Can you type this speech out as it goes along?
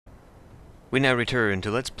We now return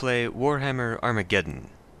to Let's Play Warhammer Armageddon.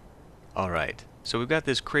 Alright, so we've got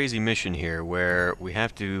this crazy mission here where we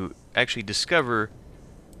have to actually discover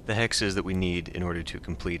the hexes that we need in order to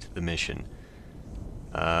complete the mission.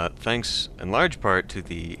 Thanks in large part to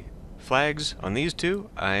the flags on these two,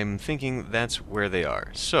 I'm thinking that's where they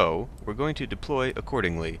are. So, we're going to deploy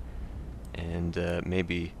accordingly and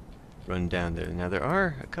maybe run down there. Now there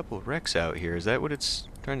are a couple of wrecks out here, is that what it's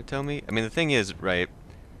trying to tell me? I mean, the thing is, right,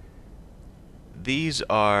 these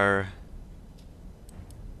are...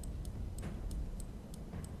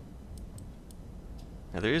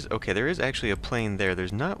 Now there is actually a plane there.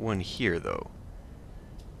 There's not one here though.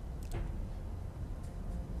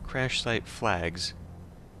 Crash site flags.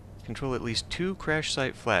 Control at least 2 crash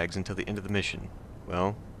site flags until the end of the mission.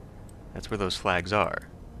 Well, that's where those flags are.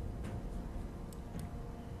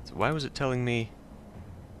 So why was it telling me...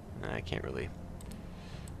 I can't really...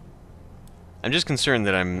 I'm just concerned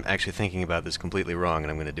that I'm actually thinking about this completely wrong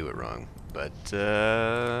and I'm going to do it wrong. But,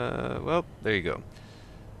 well, there you go.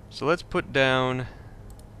 So let's put down...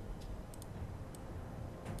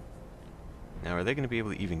 Now, are they going to be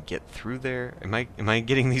able to even get through there? Am I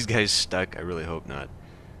getting these guys stuck? I really hope not.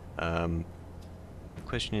 The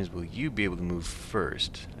question is, will you be able to move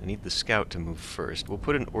first? I need the scout to move first. We'll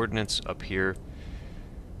put an ordnance up here.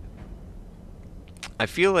 I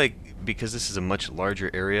feel like, because this is a much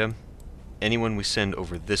larger area, anyone we send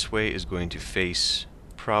over this way is going to face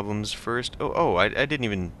problems first. I didn't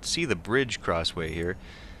even see the bridge crossway here.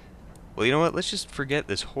 Well, you know what? Let's just forget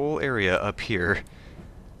this whole area up here.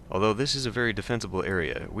 Although this is a very defensible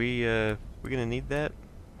area. We're gonna need that?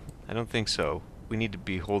 I don't think so. We need to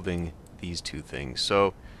be holding these two things.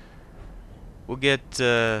 So we'll get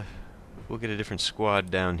a different squad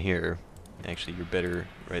down here. Actually, you're better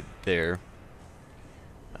right there.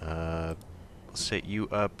 We'll set you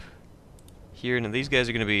up here. Now these guys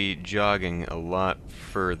are gonna be jogging a lot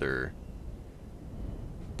further,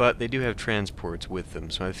 but they do have transports with them,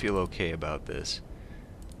 so I feel okay about this.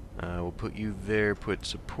 We'll put you there, put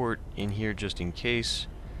support in here just in case.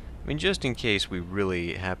 I mean, just in case we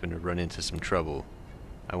really happen to run into some trouble.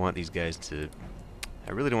 I want these guys to...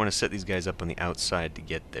 I really don't want to set these guys up on the outside to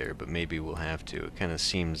get there, but maybe we'll have to. It kind of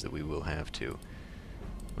seems that we will have to.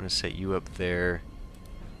 I'm going to set you up there.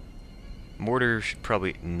 Mortar should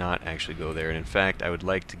probably not actually go there, and in fact, I would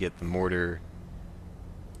like to get the mortar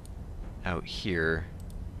out here,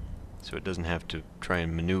 so it doesn't have to try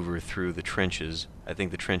and maneuver through the trenches. I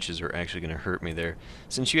think the trenches are actually going to hurt me there.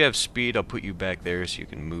 Since you have speed, I'll put you back there so you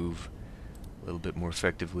can move a little bit more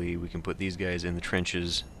effectively. We can put these guys in the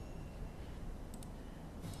trenches.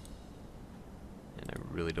 And I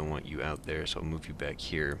really don't want you out there, so I'll move you back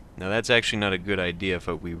here. Now that's actually not a good idea if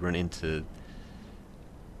we run into...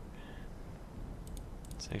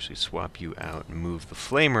 Let's actually swap you out and move the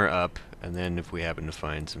flamer up, and then if we happen to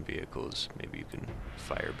find some vehicles, maybe you can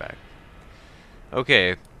fire back.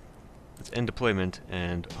 Okay, let's end deployment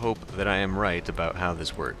and hope that I am right about how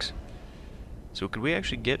this works. So could we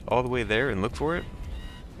actually get all the way there and look for it?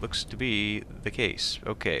 Looks to be the case.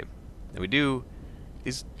 Okay, now we do...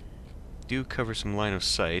 These do cover some line of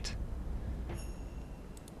sight.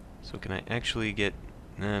 So can I actually get...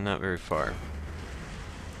 Nah, not very far.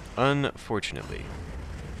 Unfortunately.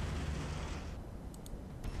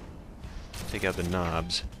 Take out the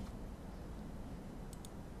knobs.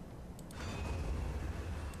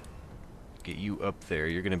 Get you up there.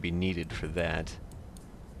 You're going to be needed for that.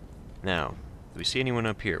 Now, do we see anyone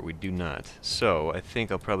up here? We do not. So, I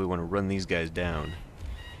think I'll probably want to run these guys down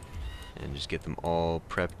and just get them all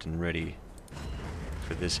prepped and ready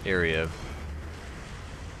for this area.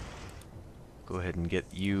 Go ahead and get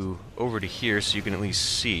you over to here so you can at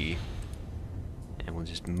least see. And we'll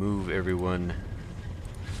just move everyone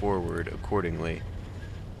forward accordingly.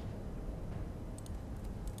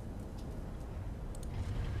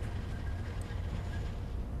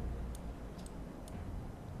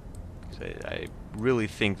 I really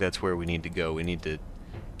think that's where we need to go. We need to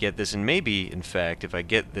get this, and maybe, in fact, if I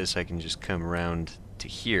get this, I can just come around to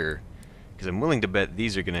here, because I'm willing to bet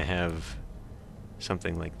these are going to have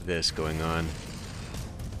something like this going on.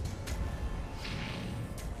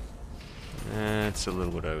 That's a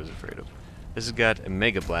little what I was afraid of. This has got a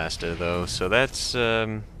Mega Blaster, though, so that's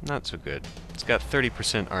not so good. It's got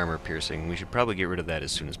 30% armor piercing. We should probably get rid of that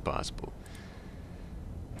as soon as possible.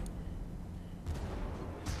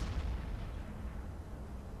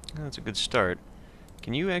 Oh, that's a good start.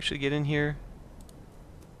 Can you actually get in here?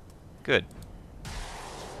 Good.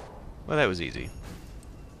 Well, that was easy.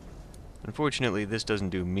 Unfortunately, this doesn't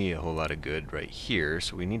do me a whole lot of good right here,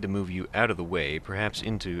 so we need to move you out of the way, perhaps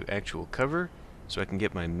into actual cover, so I can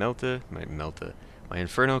get my my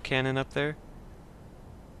Inferno cannon up there.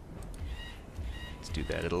 Let's do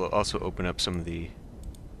that. It'll also open up some of the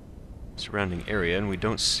surrounding area, and we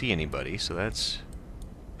don't see anybody, so that's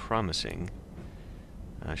promising.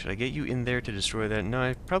 Should I get you in there to destroy that? No,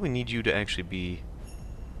 I probably need you to actually be...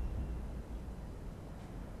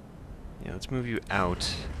 Yeah, let's move you out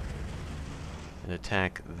and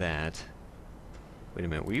attack that. Wait a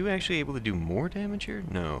minute, were you actually able to do more damage here?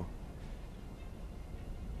 No.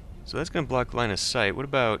 So that's going to block line of sight. What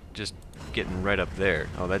about just getting right up there?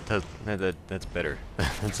 Oh, that's better.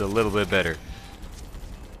 That's a little bit better.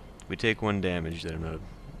 We take 1 damage that I'm not a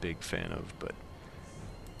big fan of, but...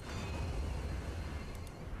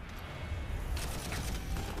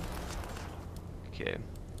 Okay.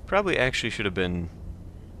 Probably actually should have been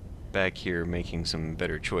back here making some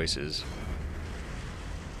better choices.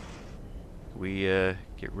 We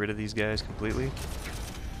get rid of these guys completely?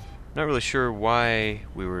 Not really sure why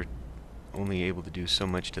we were only able to do so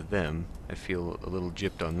much to them. I feel a little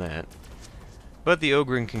gypped on that. But the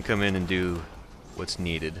Ogren can come in and do what's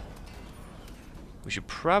needed. We should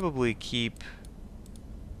probably keep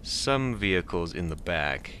some vehicles in the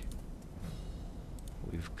back.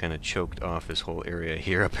 We've kind of choked off this whole area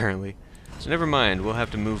here, apparently. So never mind, we'll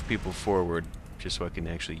have to move people forward just so I can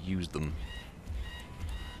actually use them.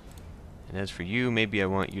 And as for you, maybe I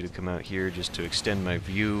want you to come out here just to extend my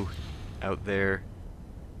view out there.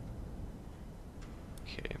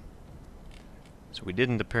 Okay. So we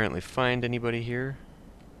didn't apparently find anybody here.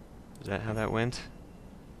 Is that how that went?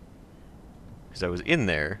 Because I was in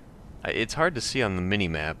there. It's hard to see on the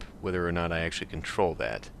mini-map whether or not I actually control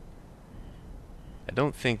that. I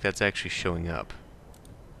don't think that's actually showing up.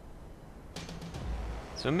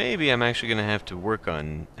 So maybe I'm actually going to have to work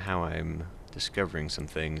on how I'm discovering some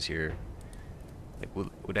things here. Like,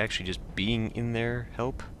 would actually just being in there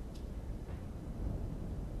help?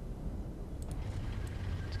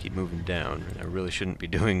 Let's keep moving down. I really shouldn't be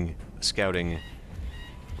doing scouting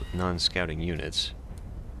with non-scouting units.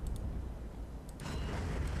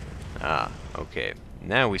 Ah, okay.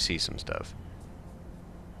 Now we see some stuff.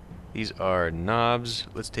 These are knobs.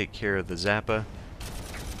 Let's take care of the Zappa.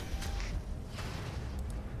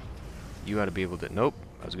 You ought to be able to... Nope.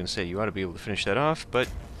 I was going to say you ought to be able to finish that off, but...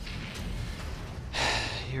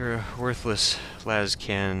 You're a worthless las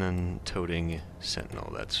cannon-toting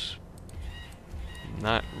sentinel. That's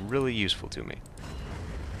not really useful to me.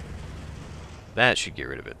 That should get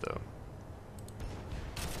rid of it, though.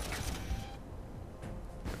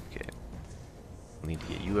 Okay. Need to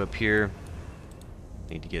get you up here.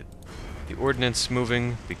 Need to get the ordnance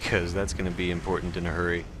moving, because that's going to be important in a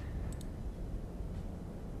hurry.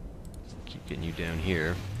 Keep getting you down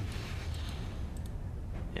here.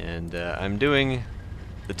 And I'm doing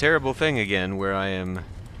the terrible thing again, where I am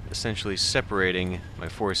essentially separating my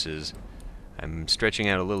forces. I'm stretching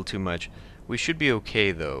out a little too much. We should be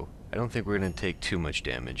okay, though. I don't think we're going to take too much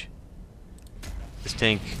damage. This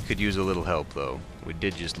tank could use a little help, though. We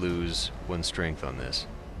did just lose 1 strength on this.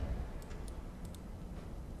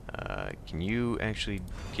 Can you actually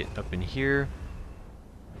get up in here?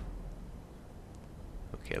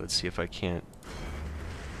 Okay, let's see if I can't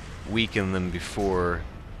weaken them before...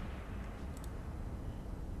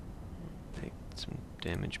 Take some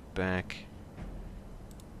damage back.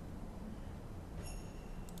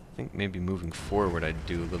 I think maybe moving forward I'd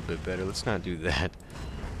do a little bit better. Let's not do that.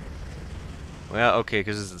 Well, okay,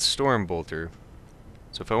 because it's the Storm Bolter.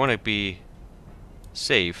 So if I want to be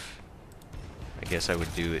safe, I guess I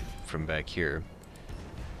would do it from back here.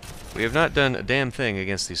 We have not done a damn thing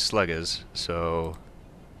against these sluggas, so...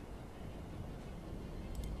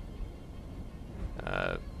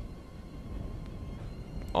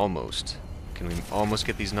 almost. Can we almost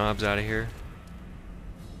get these knobs out of here?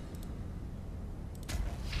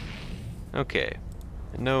 Okay.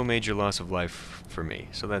 No major loss of life for me,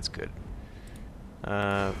 so that's good.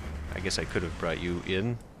 I guess I could have brought you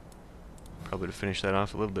in. Probably to finish that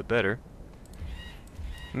off a little bit better.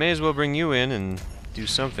 May as well bring you in and do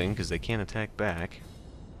something, because they can't attack back.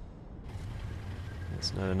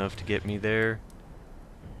 That's not enough to get me there.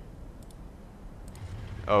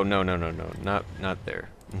 Oh, no, no, no, no. Not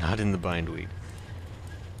there. Not in the bindweed.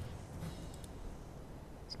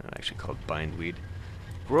 It's not actually called bindweed.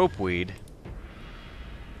 Gropeweed.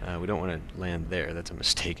 We don't want to land there. That's a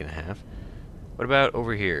mistake and a half. What about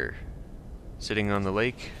over here? Sitting on the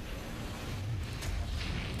lake?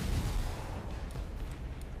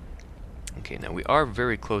 Okay, now we are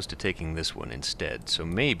very close to taking this one instead, so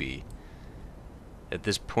maybe at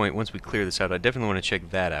this point, once we clear this out, I definitely want to check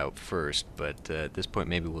that out first, but at this point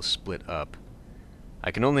maybe we'll split up. I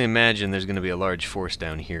can only imagine there's going to be a large force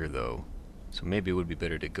down here, though. So maybe it would be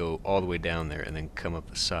better to go all the way down there and then come up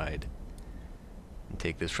the side and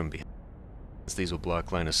take this from behind. These will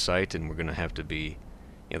block line of sight, and we're going to have to be,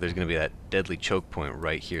 you know, there's going to be that deadly choke point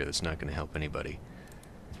right here that's not going to help anybody.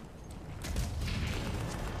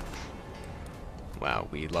 Wow,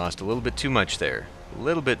 we lost a little bit too much there. A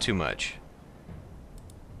little bit too much.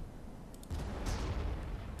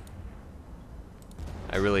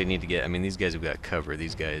 I really need to get, I mean, these guys have got cover.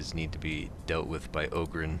 These guys need to be dealt with by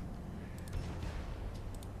Ogren.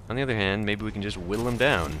 On the other hand, maybe we can just whittle them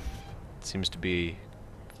down. It seems to be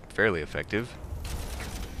fairly effective.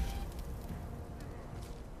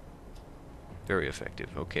 Very effective.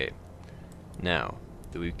 Okay. Now,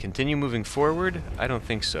 do we continue moving forward? I don't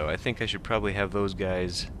think so. I think I should probably have those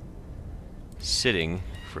guys sitting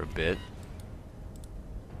for a bit.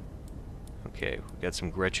 Okay, we've got some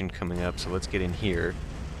Gretchen coming up, so let's get in here.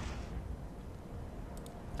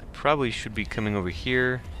 I probably should be coming over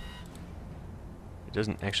here. It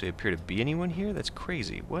doesn't actually appear to be anyone here? That's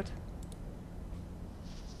crazy. What?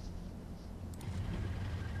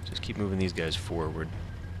 Just keep moving these guys forward.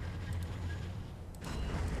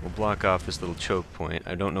 We'll block off this little choke point.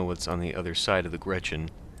 I don't know what's on the other side of the Gretchen.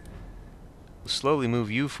 We'll slowly move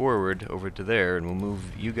you forward over to there, and we'll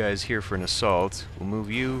move you guys here for an assault. We'll move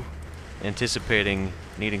you, anticipating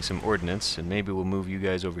needing some ordnance, and maybe we'll move you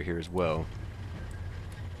guys over here as well.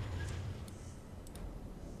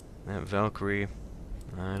 That Valkyrie,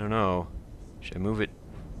 I don't know. Should I move it?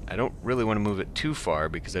 I don't really want to move it too far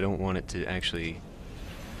because I don't want it to actually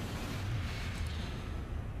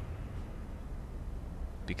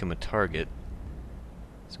become a target.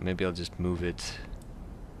 So maybe I'll just move it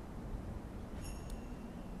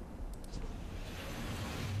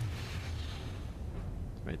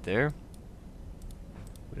right there.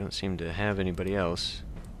 We don't seem to have anybody else.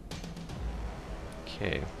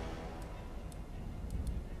 Okay.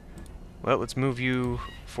 Well, let's move you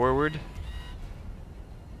forward.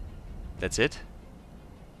 That's it?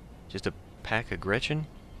 Just a pack of Gretchen?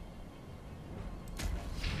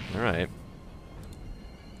 Alright.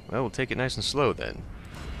 Well, we'll take it nice and slow then.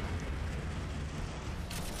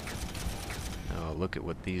 Oh, look at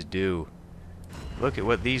what these do. Look at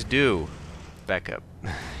what these do. Back up.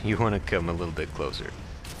 You want to come a little bit closer.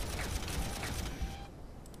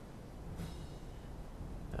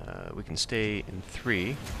 We can stay in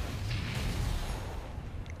 3.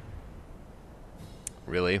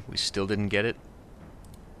 Really? We still didn't get it?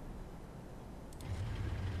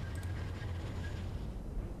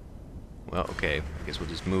 Well, okay. I guess we'll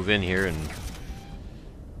just move in here and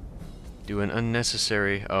do an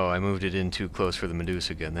unnecessary... Oh, I moved it in too close for the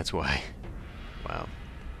Medusa gun. That's why. Wow.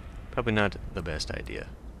 Probably not the best idea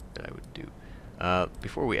that I would do.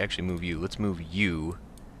 Before we actually move you, let's move you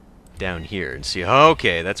down here and see...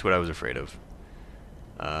 Okay, that's what I was afraid of.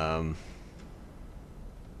 I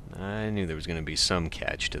knew there was going to be some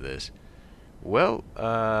catch to this. Well,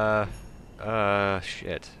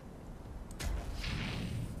 shit.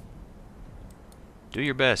 Do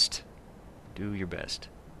your best. Do your best.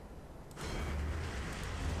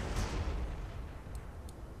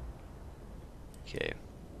 Okay.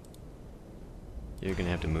 You're going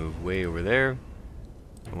to have to move way over there.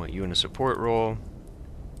 I want you in a support role.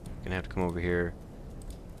 You're going to have to come over here.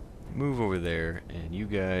 Move over there. And you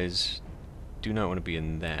guys do not want to be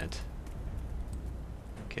in that.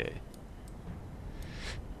 Okay.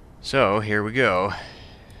 So, here we go.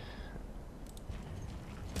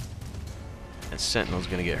 That sentinel's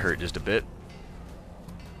gonna get hurt just a bit.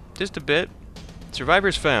 Just a bit.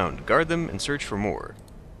 Survivors found. Guard them and search for more.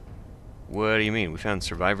 What do you mean? We found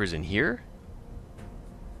survivors in here?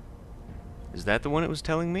 Is that the one it was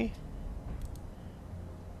telling me?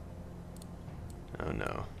 Oh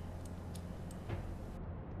no.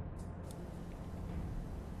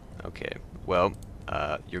 Okay, well,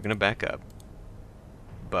 you're gonna back up.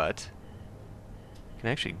 But I can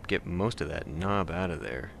actually get most of that knob out of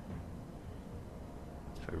there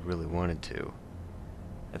if I really wanted to.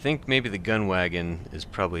 I think maybe the gun wagon is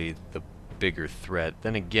probably the bigger threat.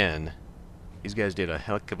 Then again, these guys did a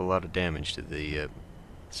heck of a lot of damage to the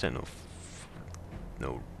Sentinel.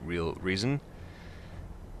 No real reason.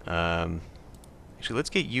 Actually,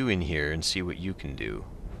 let's get you in here and see what you can do.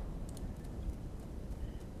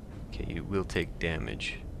 Okay, you will take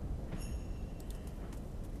damage.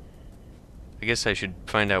 I guess I should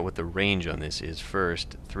find out what the range on this is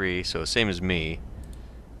first. 3, so same as me.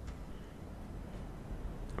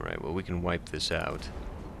 Alright, well we can wipe this out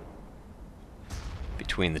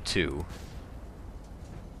between the 2.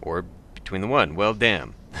 Or between the 1. Well,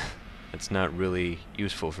 damn. That's not really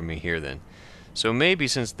useful for me here then. So maybe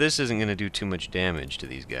since this isn't going to do too much damage to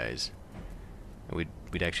these guys, And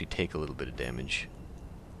we'd actually take a little bit of damage.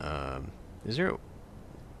 Is there a...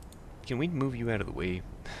 Can we move you out of the way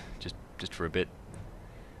just for a bit?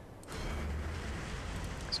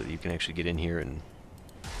 So that you can actually get in here and...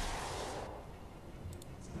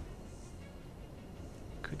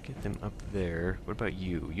 Could get them up there. What about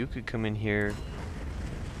you? You could come in here.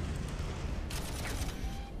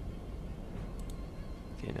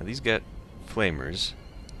 Okay, now these got flamers.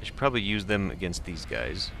 I should probably use them against these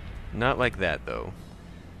guys. Not like that, though.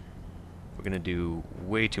 We're gonna do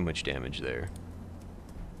way too much damage there.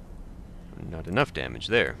 Not enough damage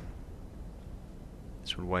there.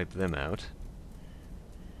 This would wipe them out.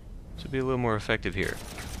 This would be a little more effective here.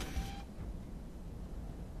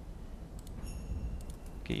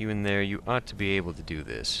 Get you in there. You ought to be able to do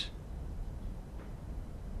this.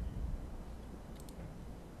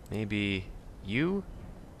 Maybe you?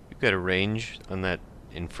 You've got a range on that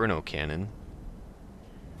Inferno cannon.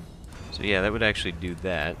 So yeah, that would actually do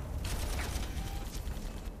that.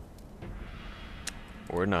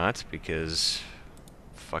 Or not, because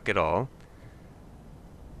fuck it all.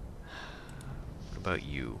 What about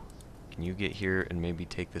you? Can you get here and maybe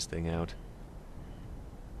take this thing out?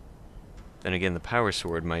 Then again, the power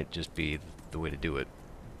sword might just be the way to do it.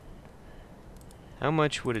 How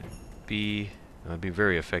much would it be? Well, it'd be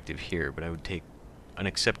very effective here, but I would take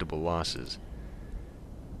unacceptable losses.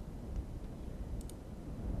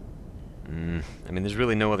 I mean, there's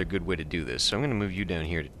really no other good way to do this, so I'm going to move you down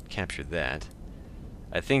here to capture that.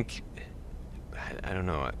 I think... I don't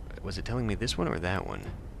know. Was it telling me this one or that one?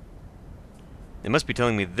 It must be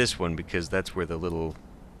telling me this one because that's where the little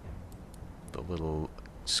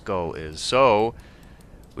skull is. So,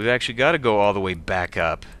 we've actually got to go all the way back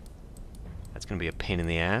up. That's going to be a pain in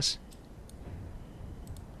the ass.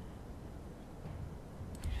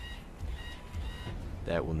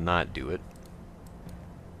 That will not do it.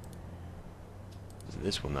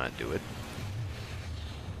 This will not do it.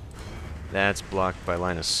 That's blocked by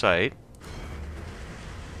line of sight.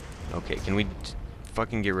 Okay, can we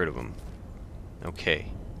fucking get rid of them?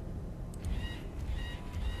 Okay.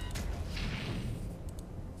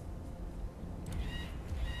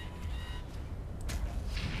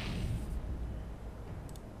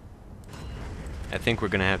 I think we're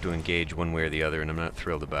gonna have to engage one way or the other, and I'm not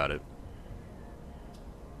thrilled about it.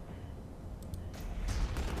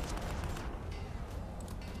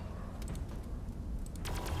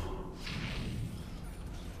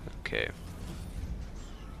 Okay.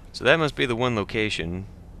 So that must be the one location.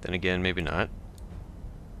 Then again, maybe not.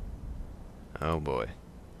 Oh boy.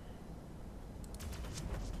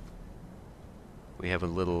 We have a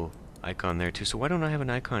little icon there too. So why don't I have an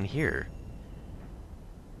icon here?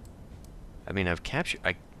 I mean, I've captured...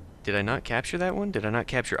 Did I not capture that one? Did I not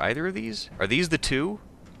capture either of these? Are these the two?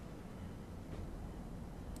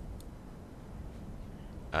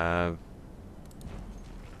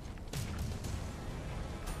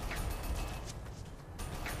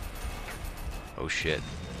 Oh shit.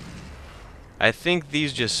 I think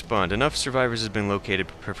these just spawned. Enough survivors has been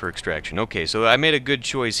located for extraction. Okay, so I made a good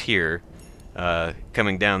choice here,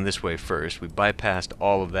 coming down this way first. We bypassed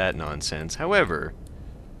all of that nonsense. However,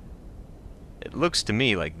 it looks to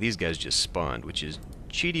me like these guys just spawned, which is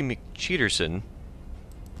Cheaty McCheaterson.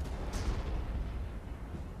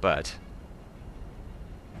 But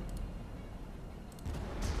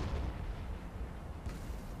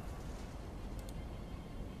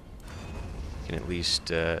can at least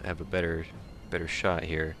have a better shot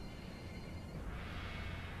here.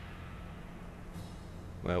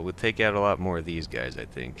 Well, we'll take out a lot more of these guys, I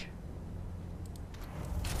think.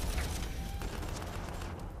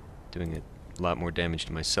 Doing a lot more damage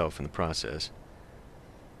to myself in the process.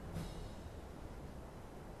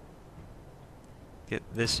 Get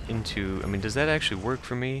this into... I mean, does that actually work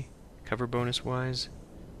for me? Cover bonus wise?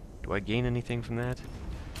 Do I gain anything from that?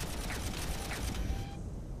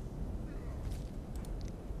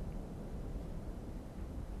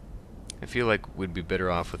 I feel like we'd be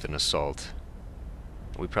better off with an assault.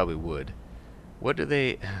 We probably would. What do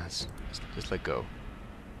they... just let go.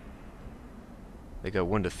 They got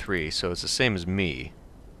 1 to 3, so it's the same as me.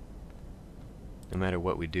 No matter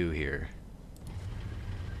what we do here.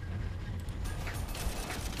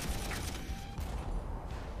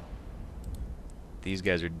 These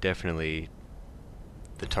guys are definitely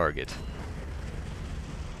the target.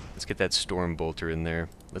 Let's get that storm bolter in there.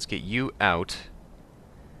 Let's get you out.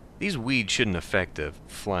 These weeds shouldn't affect a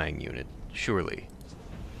flying unit, surely.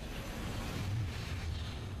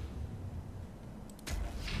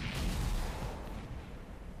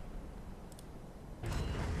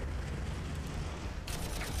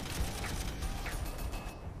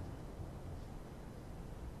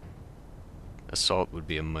 Assault would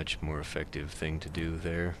be a much more effective thing to do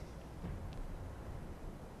there.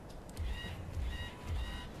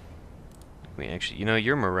 I mean, actually, you know,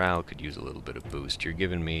 your morale could use a little bit of boost. You're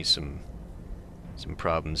giving me some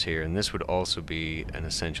problems here, and this would also be an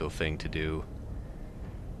essential thing to do.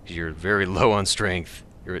 'Cause you're very low on strength.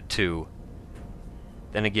 You're at 2.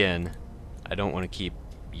 Then again, I don't want to keep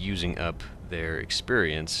using up their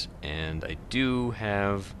experience, and I do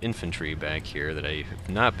have infantry back here that I have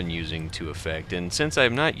not been using to effect, and since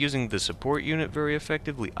I'm not using the support unit very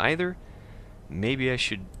effectively either, maybe I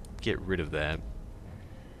should get rid of that.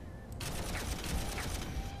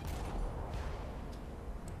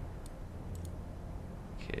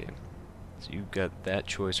 Okay, so you've got that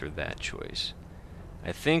choice or that choice.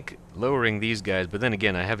 I think lowering these guys, but then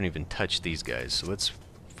again, I haven't even touched these guys, so let's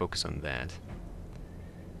focus on that.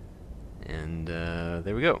 And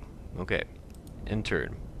there we go. Okay, end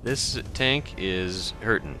turn. This tank is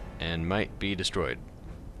hurting and might be destroyed.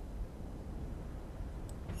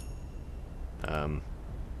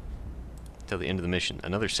 Till the end of the mission.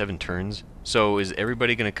 Another 7 turns. So is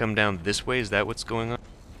everybody going to come down this way? Is that what's going on?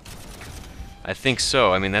 I think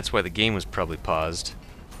so. I mean, that's why the game was probably paused.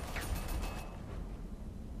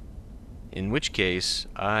 In which case,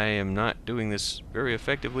 I am not doing this very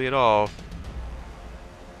effectively at all.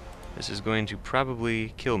 This is going to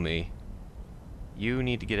probably kill me. You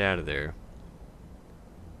need to get out of there.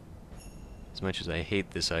 As much as I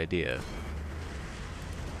hate this idea.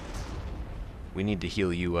 We need to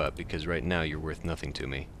heal you up, because right now you're worth nothing to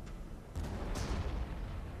me.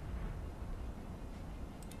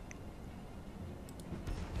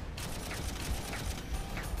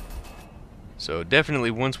 So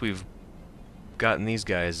definitely once we've gotten these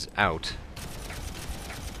guys out,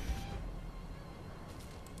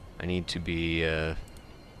 I need to be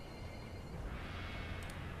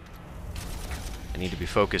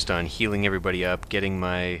focused on healing everybody up, getting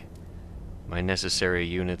my necessary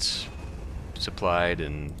units supplied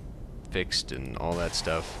and fixed and all that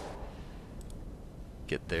stuff.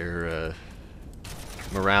 Get their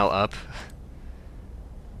morale up.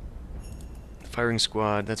 Firing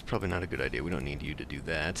squad, that's probably not a good idea. We don't need you to do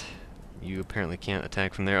that. You apparently can't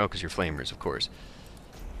attack from there. Oh, because you're flamers, of course.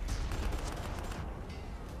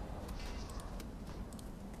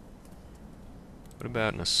 What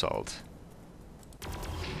about an assault?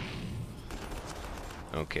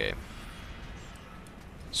 Okay.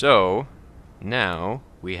 So, now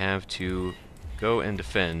we have to go and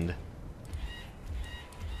defend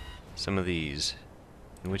some of these.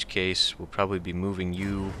 In which case, we'll probably be moving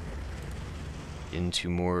you into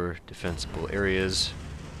more defensible areas.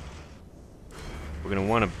 We're going to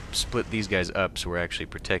want to split these guys up so we're actually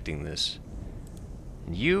protecting this.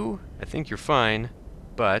 And you, I think you're fine,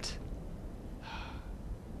 but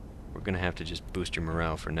we're going to have to just boost your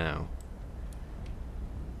morale for now.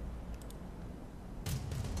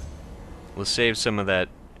 We'll save some of that.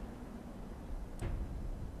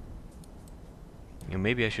 You know,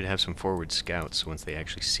 maybe I should have some forward scouts once they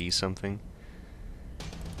actually see something.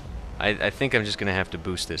 I think I'm just going to have to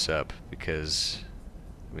boost this up because,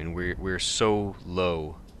 I mean, we're so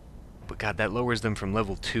low. But God, that lowers them from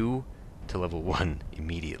level 2 to level 1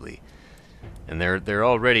 immediately. And they're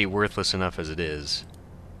already worthless enough as it is.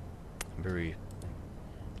 I'm very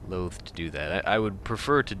loath to do that. I would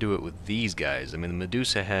prefer to do it with these guys. I mean, the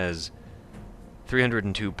Medusa has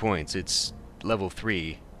 302 points. It's level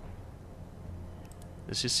 3.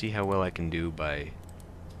 Let's just see how well I can do by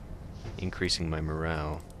increasing my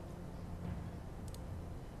morale.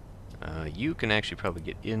 You can actually probably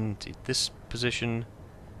get into this position.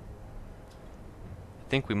 I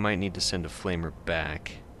think we might need to send a flamer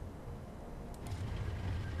back.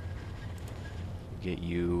 Get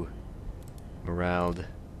you moraled.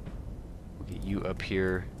 We'll get you up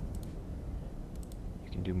here.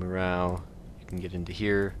 You can do morale. You can get into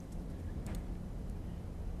here.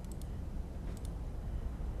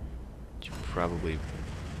 Should probably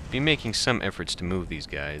be making some efforts to move these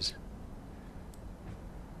guys.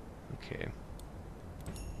 Okay.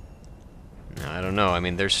 Now, I don't know. I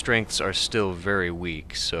mean, their strengths are still very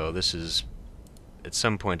weak, so this is... At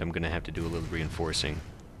some point, I'm going to have to do a little reinforcing.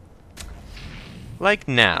 Like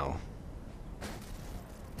now.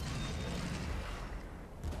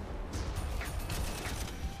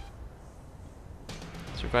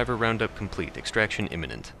 Survivor roundup complete. Extraction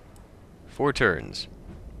imminent. 4 turns.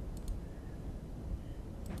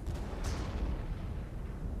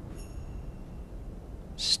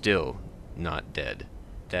 Still not dead.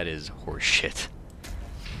 That is horseshit.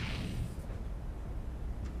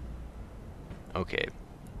 Okay.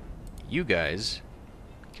 You guys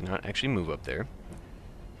cannot actually move up there.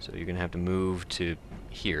 So you're going to have to move to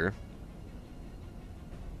here.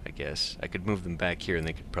 I guess. I could move them back here and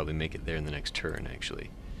they could probably make it there in the next turn, actually.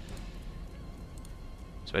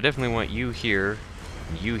 So I definitely want you here,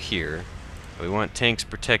 and you here. We want tanks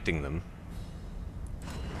protecting them.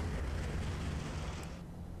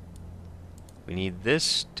 We need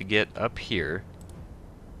this to get up here.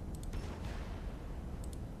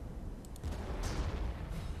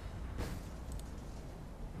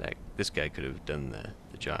 This guy could have done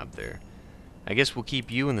the job there. I guess we'll keep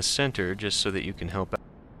you in the center just so that you can help out.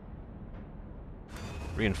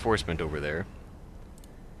 Reinforcement over there.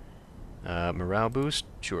 Morale boost?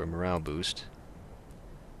 Sure, morale boost.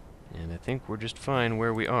 And I think we're just fine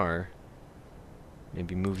where we are.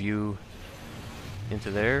 Maybe move you into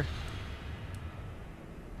there.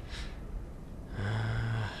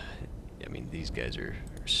 I mean, these guys are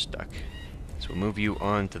stuck. So we'll move you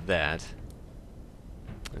on to that.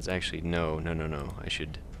 It's actually, no. I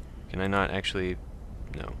should... Can I not actually...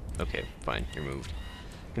 No. Okay, fine, you're moved.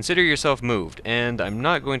 Consider yourself moved, and I'm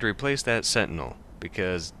not going to replace that sentinel,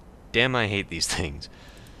 because damn I hate these things.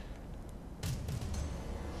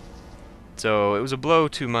 So, it was a blow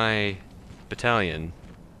to my battalion.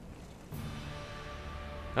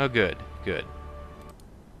 Oh, good.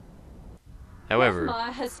 However...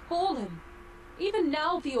 Warhammer has fallen. Even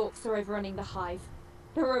now the orcs are overrunning the Hive.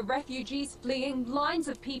 There are refugees fleeing, lines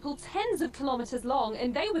of people tens of kilometers long,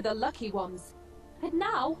 and they were the lucky ones. And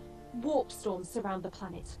now, warp storms surround the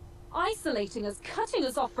planet, isolating us, cutting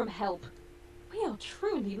us off from help. We are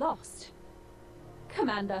truly lost.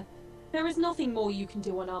 Commander, there is nothing more you can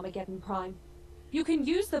do on Armageddon Prime. You can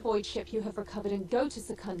use the void ship you have recovered and go to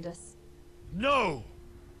Secundus. No!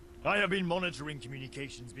 I have been monitoring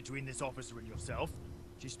communications between this officer and yourself.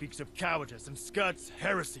 She speaks of cowardice and skirts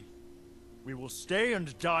heresy. We will stay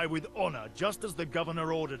and die with honor, just as the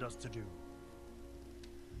governor ordered us to do.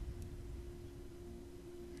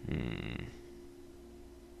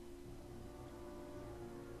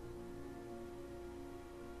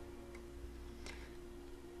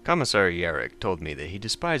 Commissar Yarrick told me that he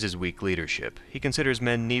despises weak leadership. He considers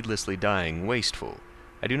men needlessly dying wasteful.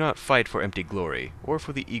 I do not fight for empty glory, or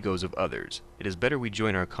for the egos of others. It is better we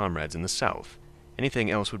join our comrades in the south. Anything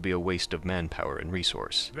else would be a waste of manpower and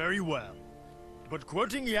resource. Very well. But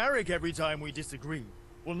quoting Yarrick every time we disagree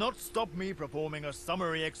will not stop me performing a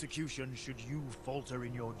summary execution should you falter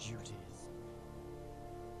in your duties.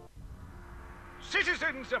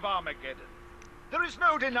 Citizens of Armageddon, there is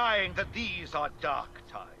no denying that these are dark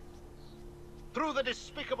times. Through the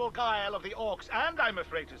despicable guile of the orcs and, I'm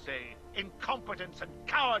afraid to say, incompetence and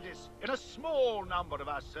cowardice in a small number of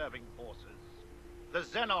our serving forces, the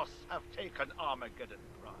Xenos have taken Armageddon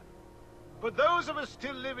Prime. But those of us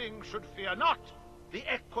still living should fear not. The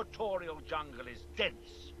equatorial jungle is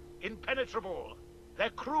dense, impenetrable.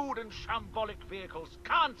 Their crude and shambolic vehicles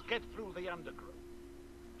can't get through the undergrowth.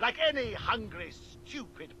 Like any hungry,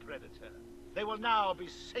 stupid predator, they will now be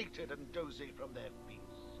sated and dozy from their feast.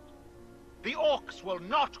 The orcs will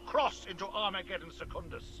not cross into Armageddon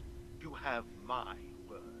Secundus. You have my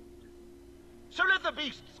word. So let the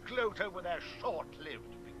beasts gloat over their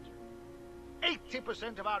short-lived victory.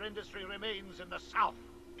 80% of our industry remains in the south,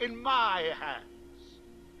 in my hands.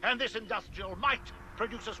 And this industrial might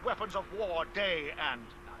produces weapons of war day and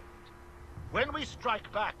night. When we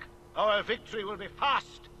strike back, our victory will be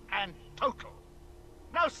fast and total.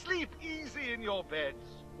 Now sleep easy in your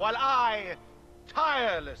beds, while I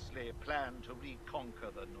tirelessly plan to reconquer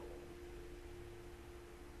the north.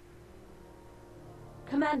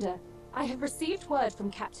 Commander, I have received word from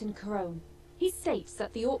Captain Carone. He states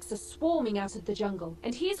that the orcs are swarming out of the jungle,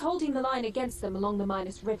 and he is holding the line against them along the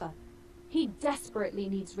Minas River. He desperately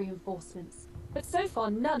needs reinforcements, but so far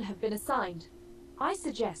none have been assigned. I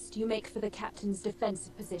suggest you make for the captain's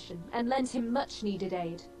defensive position and lend him much-needed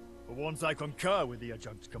aid. For once I concur with the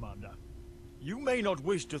adjunct commander. You may not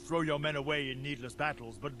wish to throw your men away in needless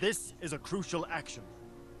battles, but this is a crucial action.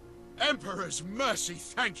 Emperor's mercy,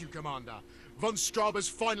 thank you, Commander. Von Straub has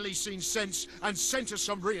finally seen sense and sent us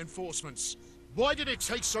some reinforcements. Why did it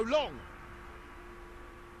take so long?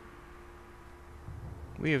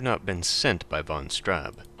 We have not been sent by von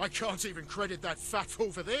Straub. I can't even credit that fat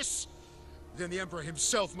fool for this. Then the Emperor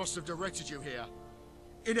himself must have directed you here.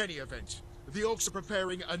 In any event, the orcs are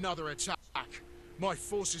preparing another attack. My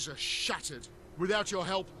forces are shattered. Without your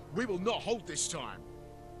help, we will not hold this time.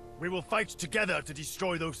 We will fight together to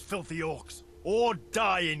destroy those filthy orcs, or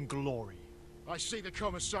die in glory. I see the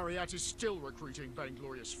Commissariat is still recruiting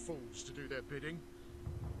vainglorious fools to do their bidding.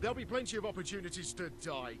 There'll be plenty of opportunities to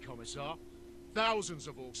die, Commissar. Thousands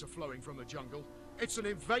of orcs are flowing from the jungle. It's an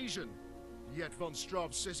invasion. Yet von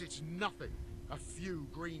Straub says it's nothing. A few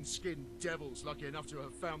green-skinned devils lucky enough to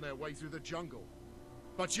have found their way through the jungle.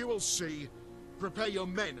 But you will see. Prepare your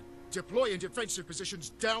men. Deploy in defensive positions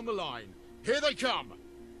down the line. Here they come!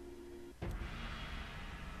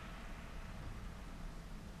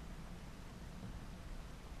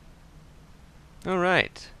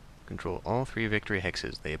 Alright. Control all 3 victory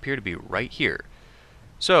hexes. They appear to be right here.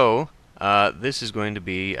 So, this is going to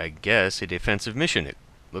be, I guess, a defensive mission. It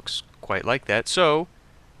looks quite like that. So,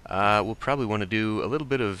 we'll probably want to do a little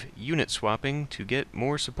bit of unit swapping to get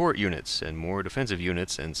more support units and more defensive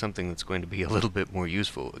units and something that's going to be a little bit more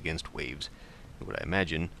useful against waves. What I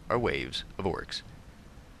imagine are waves of orcs.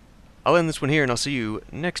 I'll end this one here and I'll see you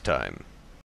next time.